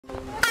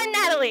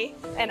Natalie.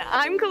 And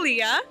I'm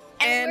Keliah.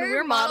 And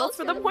we're models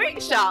for the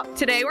Pointe Shop.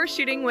 Today we're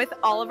shooting with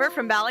Oliver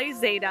from Ballet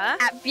Zeta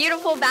At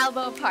beautiful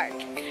Balboa Park.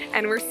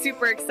 and we're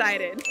super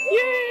excited.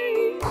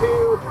 Yay!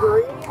 2,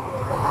 3.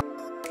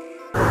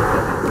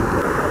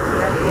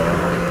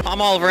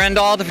 I'm Oliver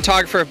Endahl, the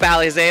photographer of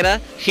Ballet Zeta,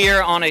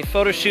 here on a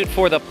photo shoot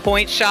for the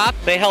Pointe Shop.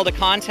 They held a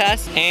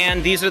contest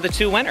and these are the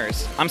 2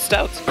 winners. I'm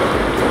stoked.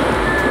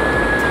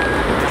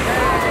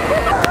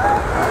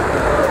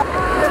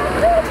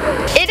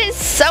 It is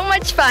so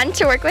much fun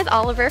to work with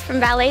Oliver from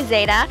Ballet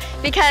Zeta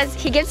because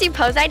he gives you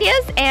pose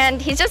ideas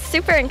and he's just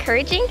super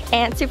encouraging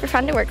and super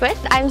fun to work with.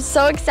 I'm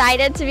so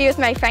excited to be with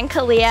my friend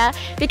Keliah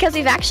because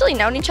we've actually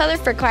known each other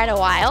for quite a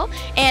while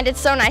and it's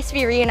so nice to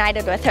be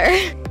reunited with her.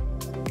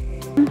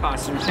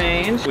 Costume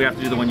change. We have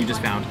to do the one you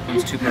just found.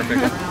 One's too perfect.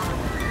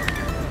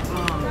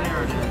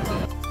 There it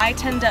is. I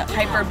tend to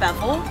hyper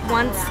bevel.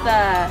 Once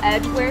the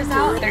edge wears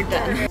out, they're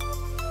done.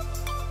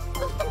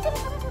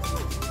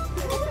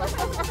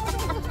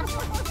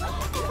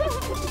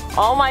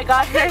 Oh my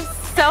gosh, they're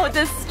so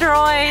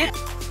destroyed.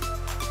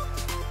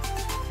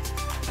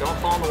 Don't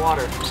fall in the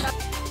water.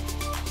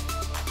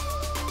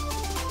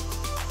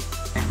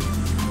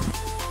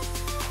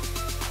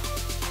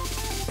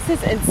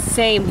 This is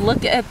insane.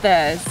 Look at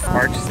this.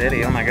 Arch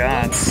City, oh my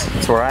god.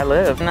 It's where I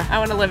live. I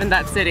want to live in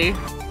that city.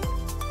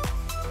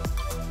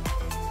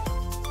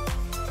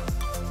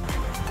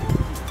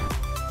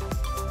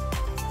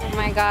 Oh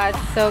my god,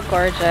 so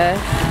gorgeous.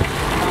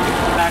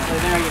 Exactly,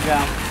 there you go.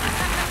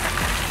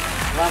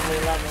 Lovely,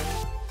 lovely.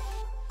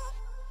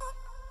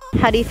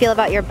 How do you feel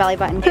about your belly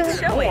button? It's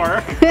showing. I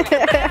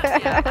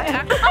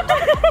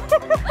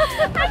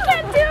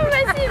can't do a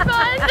messy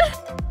bun.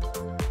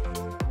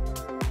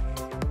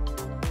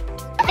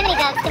 Too many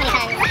jokes, too many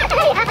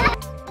puns.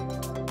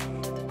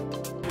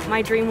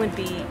 My dream would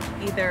be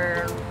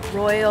either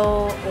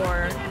Royal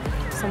or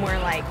somewhere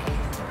like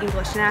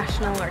English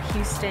National or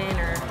Houston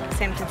or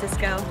San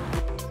Francisco.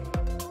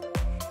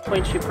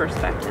 Point shoot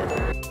perspective.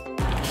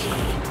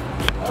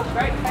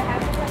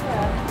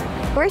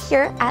 We're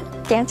here at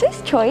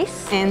Dancer's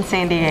Choice In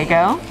San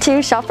Diego.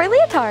 to shop for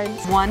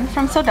leotards. One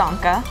from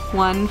Sodanka,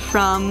 one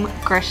from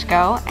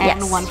Grishko, and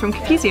Yes. one from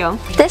Capizio.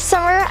 This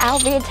summer I'll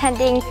be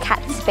attending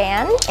Cat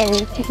Span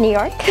in New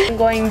York. I'm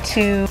going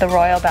to the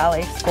Royal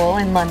Ballet School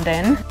in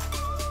London.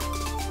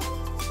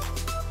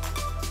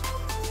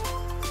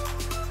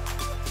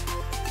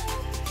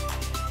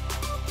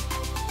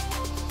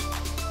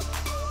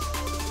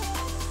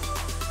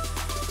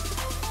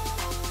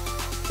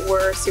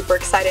 We're super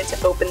excited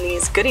to open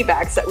these goodie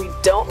bags that we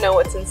don't know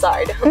what's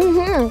inside.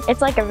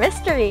 It's like a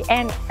mystery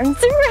and I'm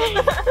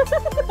super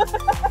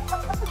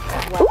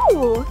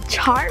Ooh,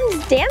 Charms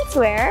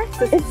dancewear.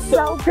 It's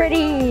so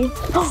pretty.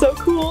 So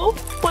cool.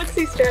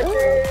 Flexi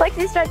stretcher.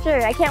 Flexi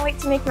stretcher. I can't wait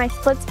to make my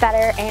splits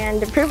better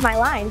and improve my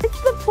line.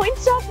 It's the Pointe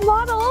Shop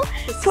model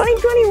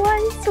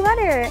 2021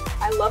 sweater.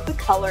 I love the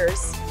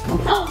colors.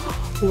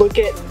 Look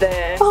at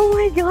this. Oh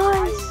my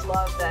gosh. I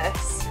love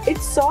this.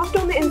 It's soft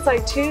on the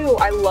inside too.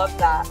 I love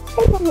that.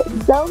 I love it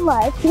so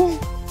much.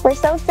 We're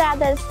so sad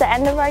that it's the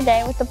end of our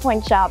day with the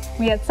Pointe Shop.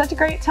 We had such a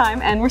great time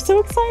and we're so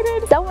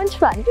excited. So much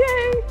fun.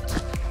 Yay!